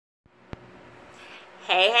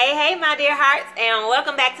Hey, my dear hearts, and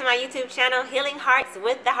welcome back to my YouTube channel, Healing Hearts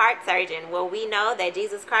with the Heart Surgeon, where we know that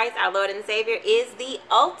Jesus Christ, our Lord and Savior, is the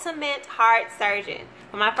ultimate heart surgeon.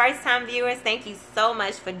 For my first-time viewers, thank you so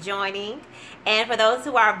much for joining. And for those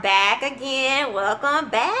who are back again, welcome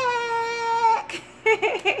back.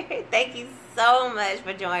 Thank you so much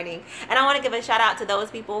for joining. And I want to give a shout out to those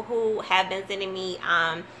people who have been sending me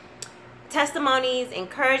testimonies,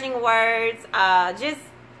 encouraging words, just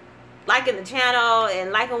liking the channel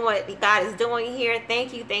and liking what God is doing here.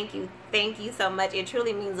 Thank you so much. It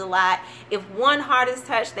truly means a lot. If one heart is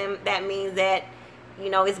touched, then that means that, you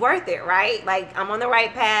know, it's worth it, right? Like, I'm on the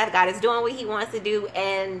right path. God is doing what he wants to do,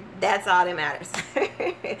 and that's all that matters.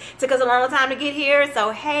 Took us a long time to get here, so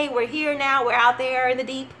hey, we're here now. We're out there in the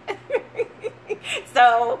deep.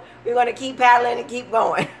 So we're going to keep paddling and keep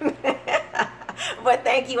going. But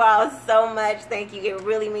thank you all so much. Thank you. It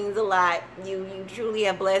really means a lot. You truly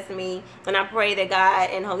have blessed me. And I pray that God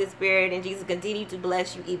and Holy Spirit and Jesus continue to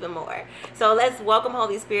bless you even more. So let's welcome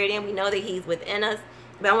Holy Spirit in. We know that he's within us,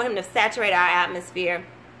 but I want him to saturate our atmosphere.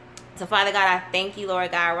 So, Father God, I thank you,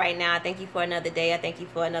 Lord God, right now. I thank you for another day. I thank you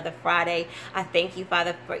for another Friday. I thank you,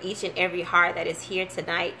 Father, for each and every heart that is here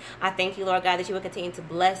tonight. I thank you, Lord God, that you would continue to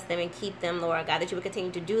bless them and keep them, Lord God, that you would continue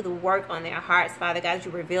to do the work on their hearts, Father God, that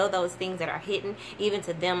you reveal those things that are hidden even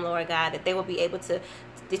to them, Lord God, that they will be able to,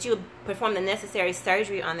 that you would perform the necessary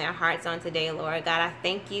surgery on their hearts on today, Lord God. I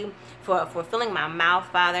thank you for filling my mouth,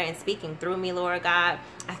 Father, and speaking through me, Lord God.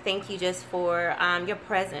 I thank you just for your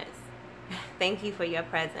presence. Thank you for your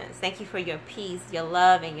presence. Thank you for your peace, your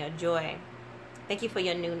love, and your joy. Thank you for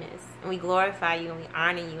your newness. And we glorify you and we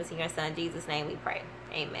honor you. It's in your son Jesus' name we pray.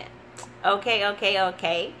 Amen.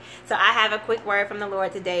 Okay. So I have a quick word from the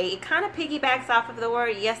Lord today. It kind of piggybacks off of the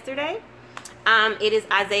word yesterday. It is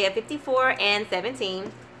Isaiah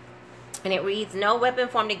 54:17. And it reads, "No weapon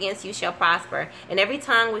formed against you shall prosper, and every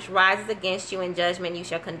tongue which rises against you in judgment you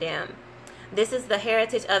shall condemn. This is the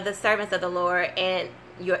heritage of the servants of the Lord, and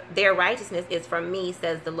their righteousness is from me,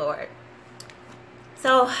 says the Lord."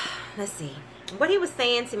 So let's see, what he was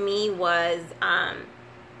saying to me was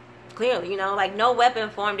clearly, you know, like, no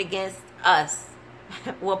weapon formed against us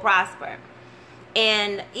will prosper.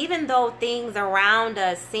 And even though things around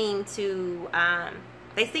us seem to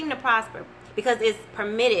they seem to prosper because it's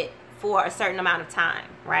permitted for a certain amount of time,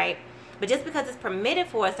 right? But just because it's permitted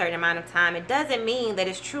for a certain amount of time, it doesn't mean that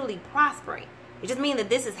it's truly prospering. It just means that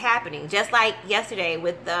this is happening. Just like yesterday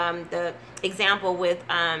with the example with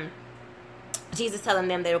Jesus telling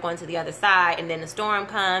them they were going to the other side, and then the storm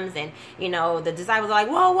comes, and, you know, the disciples are like,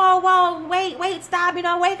 whoa, wait, stop, you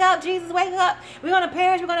know, wake up, Jesus, wake up. We're going to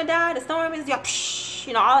perish, we're going to die. The storm is,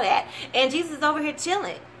 you know, all that. And Jesus is over here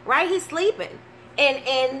chilling, right? He's sleeping.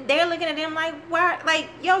 And they're looking at him like, why? Like,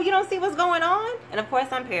 yo, you don't see what's going on? And of course,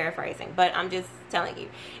 I'm paraphrasing, but I'm just telling you.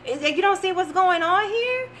 It's like, you don't see what's going on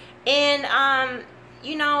here? And,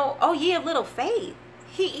 you know, oh, ye of little faith.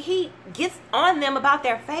 He gets on them about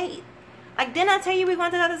their faith. Like, didn't I tell you we're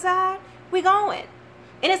going to the other side? We going.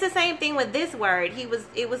 And it's the same thing with this word.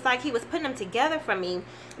 It was like he was putting them together for me,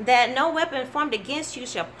 that no weapon formed against you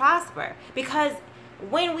shall prosper. Because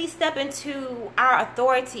when we step into our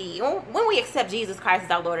authority, when we accept Jesus Christ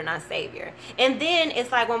as our Lord and our Savior, and then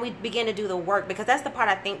it's like when we begin to do the work, because that's the part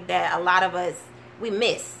I think that a lot of us, we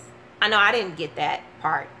miss. I know I didn't get that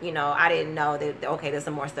part. You know, I didn't know that, okay, there's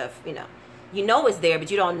some more stuff, you know it's there, but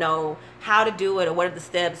you don't know how to do it or what are the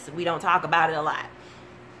steps. We don't talk about it a lot.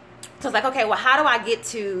 So it's like, okay, well, how do I get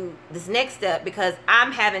to this next step? Because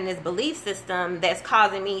I'm having this belief system that's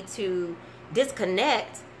causing me to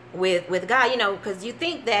disconnect with God, you know, because you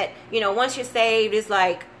think that, you know, once you're saved, it's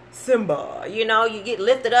like Simba, you know, you get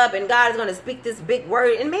lifted up and God is going to speak this big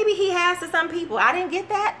word, and maybe he has to some people. I didn't get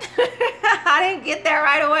that. I didn't get that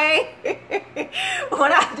right away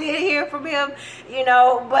when I did hear from him, you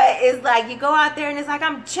know, but it's like you go out there and it's like,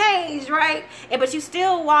 I'm changed, right? But you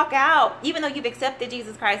still walk out, even though you've accepted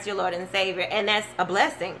Jesus Christ, your Lord and Savior, and that's a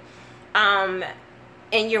blessing. And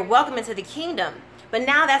you're welcome into the kingdom. But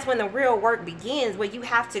now that's when the real work begins, where you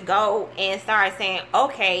have to go and start saying,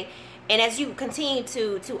 okay, and as you continue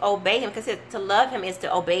to obey him, because to love him is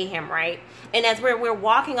to obey him, right? And as we're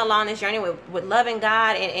walking along this journey with loving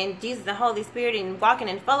God and Jesus and Holy Spirit and walking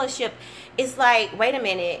in fellowship, it's like, wait a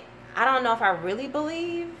minute, I don't know if I really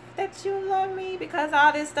believe that you love me because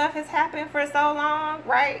all this stuff has happened for so long,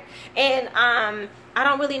 right? And I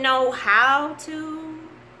don't really know how to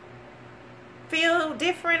feel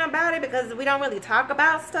different about it, because we don't really talk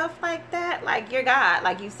about stuff like that. Like, you're God,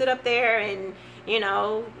 like, you sit up there and, you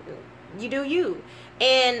know, you do you.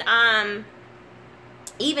 And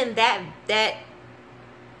even that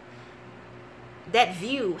that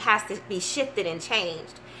view has to be shifted and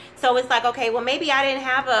changed. So it's like, okay, well, maybe I didn't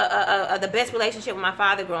have the best relationship with my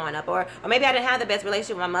father growing up, or maybe I didn't have the best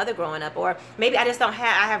relationship with my mother growing up, or maybe I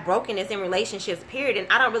have brokenness in relationships, period, and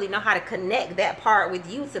I don't really know how to connect that part with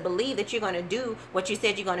you to believe that you're going to do what you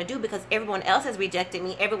said you're going to do, because everyone else has rejected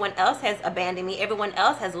me, everyone else has abandoned me, everyone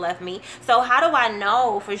else has left me. So how do I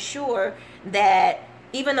know for sure that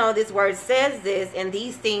even though this word says this and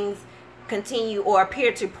these things continue or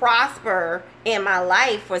appear to prosper in my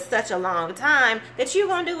life for such a long time, that you're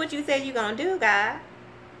gonna do what you said you're gonna do, God?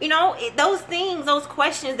 You know, those things, those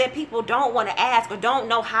questions that people don't want to ask or don't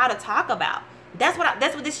know how to talk about. That's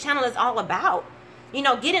what this channel is all about. You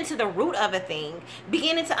know, get into the root of a thing,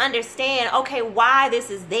 beginning to understand, okay, why this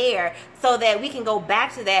is there, so that we can go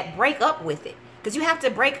back to that, break up with it. Because you have to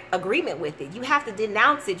break agreement with it. You have to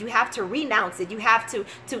denounce it. You have to renounce it. You have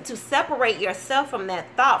to separate yourself from that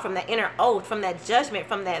thought, from that inner oath, from that judgment,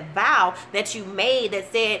 from that vow that you made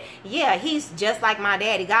that said, yeah, he's just like my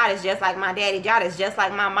daddy. God is just like my daddy. God is just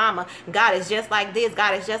like my mama. God is just like this.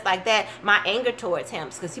 God is just like that. My anger towards him.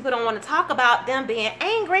 Because people don't want to talk about them being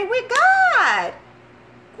angry with God.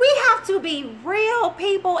 We have to be real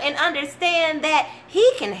people and understand that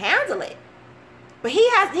he can handle it. But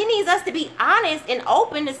he needs us to be honest and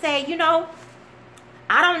open to say, you know,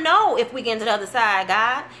 I don't know if we get to the other side,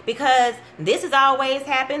 God, because this has always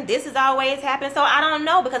happened. This has always happened. So I don't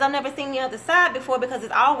know, because I've never seen the other side before, because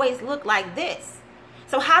it's always looked like this.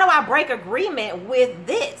 So how do I break agreement with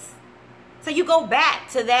this? So you go back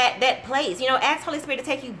to that place, you know, ask Holy Spirit to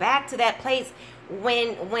take you back to that place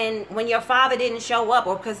when your father didn't show up,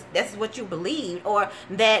 or because that's what you believed, or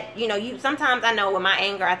that, you know, you sometimes, I know with my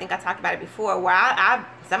anger, I think I talked about it before, where I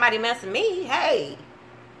somebody messed with me, hey,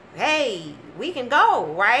 we can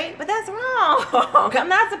go, right? But that's wrong. I'm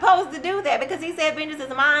not supposed to do that, because he said, vengeance is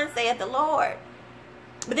mine, saith the Lord.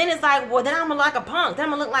 But then it's like, well, then I'm like a punk, then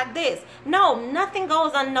I'm gonna look like this. No, nothing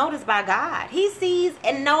goes unnoticed by God. He sees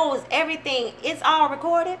and knows everything. It's all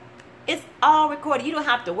recorded. It's all recorded. You don't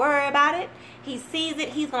have to worry about it. He sees it.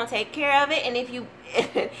 He's going to take care of it. And if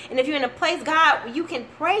you're in a place, God, you can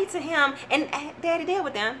pray to him and, Daddy, deal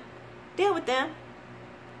with them. Deal with them.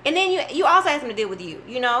 And then you also ask him to deal with you,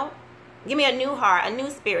 you know. Give me a new heart, a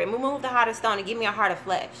new spirit. Remove the heart of stone and give me a heart of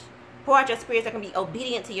flesh. Pour out your spirits that can be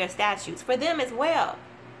obedient to your statutes. For them as well.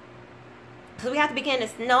 So we have to begin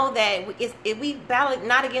to know that we battle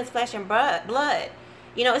not against flesh and blood.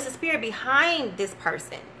 You know, it's the spirit behind this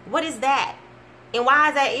person. What is that? And why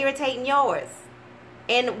is that irritating yours?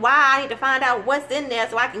 And why I need to find out what's in there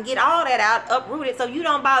so I can get all that out, uprooted, so you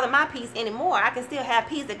don't bother my peace anymore. I can still have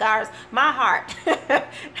peace that guards my heart,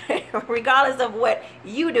 regardless of what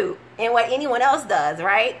you do and what anyone else does,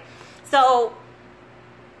 right? So,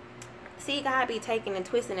 see God be taking and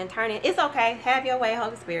twisting and turning. It's okay. Have your way,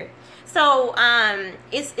 Holy Spirit. So,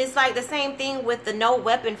 it's like the same thing with the no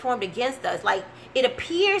weapon formed against us. Like, it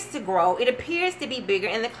appears to grow. It appears to be bigger.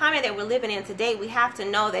 In the climate that we're living in today, we have to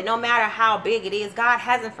know that no matter how big it is, God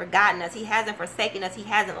hasn't forgotten us. He hasn't forsaken us. He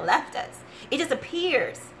hasn't left us. It just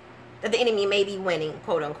appears that the enemy may be winning,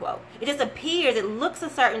 quote unquote. It just appears, it looks a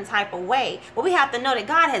certain type of way. But we have to know that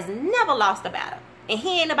God has never lost a battle. And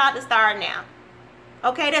he ain't about to start now.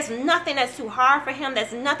 Okay, there's nothing that's too hard for him.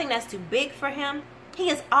 There's nothing that's too big for him. He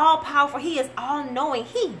is all powerful. He is all knowing.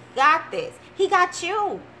 He got this. He got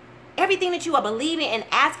you. Everything that you are believing and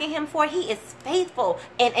asking him for, he is faithful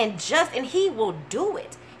and just, and he will do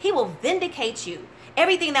it. He will vindicate you.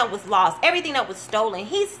 Everything that was lost, everything that was stolen.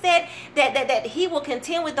 He said that he will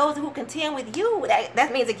contend with those who contend with you.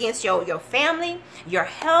 That means against your family, your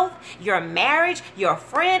health, your marriage, your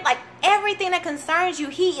friend. Like everything that concerns you,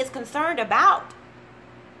 he is concerned about.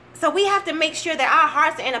 So we have to make sure that our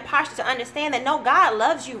hearts are in a posture to understand that no, God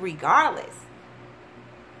loves you regardless.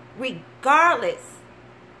 Regardless.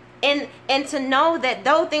 And to know that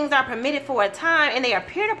though things are permitted for a time and they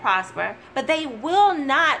appear to prosper, but they will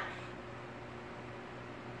not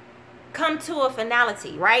come to a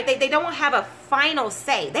finality, right? They don't have a final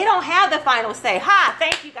say. They don't have the final say. Ha!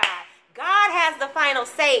 Thank you, God. God has the final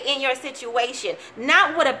say in your situation,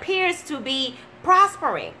 not what appears to be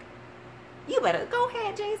prospering. You better go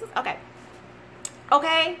ahead, Jesus. Okay.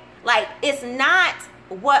 Okay? Like, it's not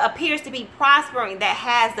what appears to be prospering that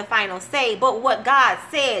has the final say, but what God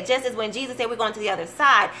said. Just as when Jesus said we're going to the other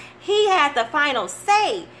side, he has the final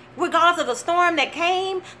say. Regardless of the storm that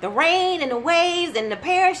came, the rain and the waves and the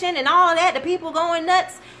perishing and all that, the people going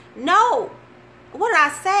nuts. No. What did I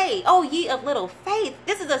say? Oh, ye of little faith.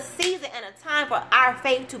 This is a season and a time for our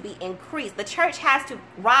faith to be increased. The church has to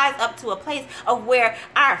rise up to a place of where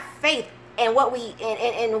our faith and what we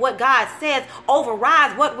and what God says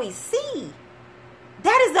overrides what we see.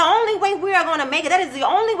 That is the only way we are going to make it. That is the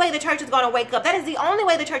only way the church is going to wake up. That is the only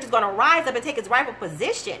way the church is going to rise up and take its rightful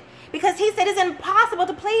position. Because he said it's impossible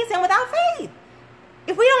to please him without faith.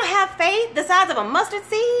 If we don't have faith the size of a mustard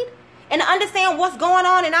seed and to understand what's going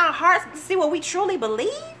on in our hearts to see what we truly believe,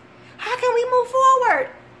 how can we move forward?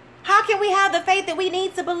 How can we have the faith that we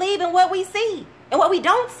need to believe in what we see and what we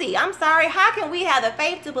don't see? I'm sorry. How can we have the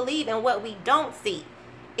faith to believe in what we don't see?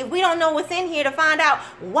 If we don't know what's in here to find out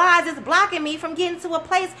why is this blocking me from getting to a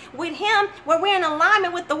place with him where we're in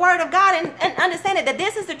alignment with the word of God and understanding that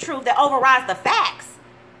this is the truth that overrides the facts.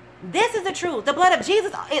 This is the truth. The blood of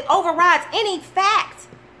Jesus, it overrides any fact.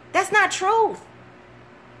 That's not truth.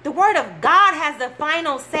 The word of God has the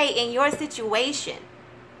final say in your situation.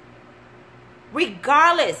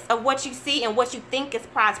 Regardless of what you see and what you think is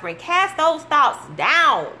prospering, cast those thoughts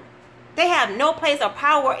down. They have no place or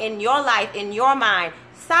power in your life, in your mind.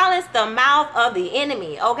 Silence the mouth of the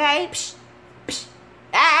enemy, okay? Psh,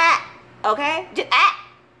 psh, okay? Just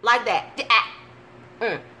like that.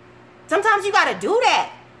 Just Sometimes you got to do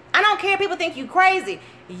that. I don't care if people think you crazy.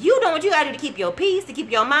 You doing what you got to do to keep your peace, to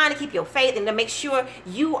keep your mind, to keep your faith, and to make sure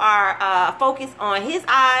you are focused on his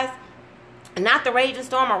eyes, and not the raging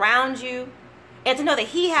storm around you, and to know that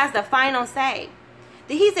he has the final say.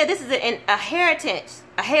 He said this is a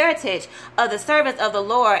heritage of the servants of the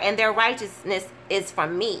Lord, and their righteousness is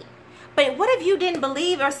from me. But what if you didn't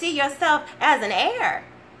believe or see yourself as an heir?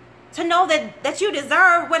 To know that you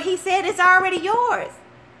deserve what he said is already yours.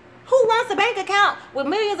 Who wants a bank account with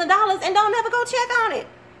millions of dollars and don't never go check on it?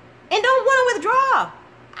 And don't want to withdraw?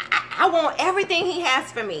 I want everything he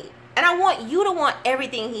has for me. And I want you to want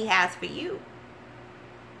everything he has for you.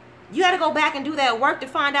 You got to go back and do that work to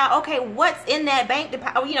find out, okay, what's in that bank,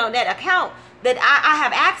 that account that I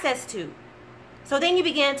have access to. So then you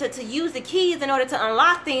begin to use the keys in order to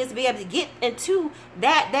unlock things to be able to get into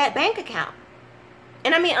that bank account.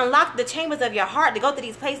 And I mean, unlock the chambers of your heart to go to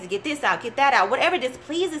these places, get this out, get that out, whatever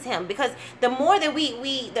displeases him. Because the more that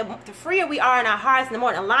the freer we are in our hearts, and the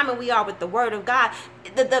more in alignment we are with the word of God,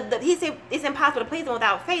 he said it's impossible to please him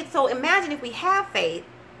without faith. So imagine if we have faith,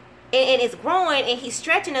 and it's growing, and he's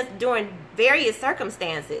stretching us during various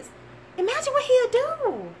circumstances. Imagine what he'll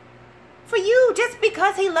do for you just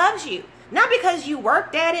because he loves you. Not because you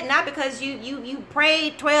worked at it, not because you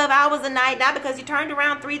prayed 12 hours a night, not because you turned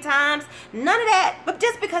around 3 times, none of that, but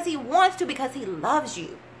just because he wants to, because he loves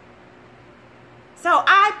you. So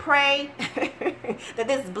I pray that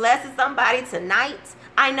this blesses somebody tonight.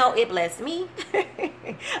 I know it blessed me.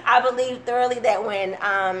 I believe thoroughly that when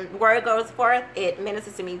word goes forth, it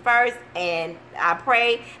ministers to me first, and I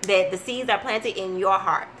pray that the seeds are planted in your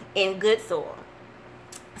heart, in good soil.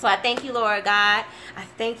 So I thank you, Lord God. I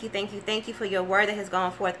thank you for your word that has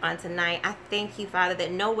gone forth on tonight. I thank you, Father, that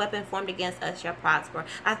no weapon formed against us shall prosper.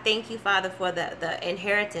 I thank you, Father, for the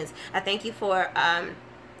inheritance. I thank you for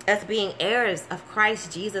us being heirs of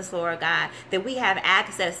Christ Jesus, Lord God, that we have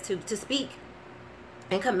access to speak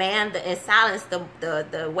and command and silence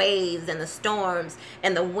the waves and the storms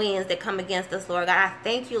and the winds that come against us, Lord God. I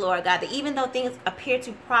thank you, Lord God, that even though things appear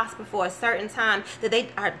to prosper for a certain time, that they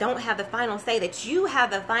don't have the final say, that you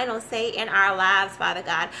have the final say in our lives, Father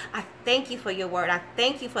God. I thank you for your word. I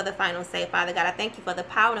thank you for the final say, Father God. I thank you for the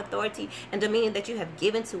power and authority and dominion that you have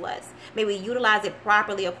given to us. May we utilize it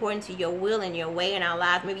properly according to your will and your way in our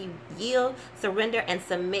lives. May we yield, surrender, and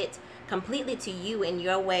submit completely to you in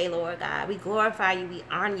your way, Lord God. We glorify you. We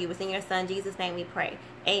honor you. It's in your son Jesus' name we pray.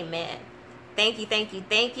 Amen. Thank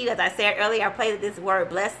you. As I said earlier, I pray that this word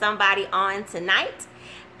bless somebody on tonight.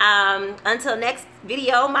 Until next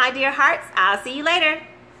video, my dear hearts, I'll see you later.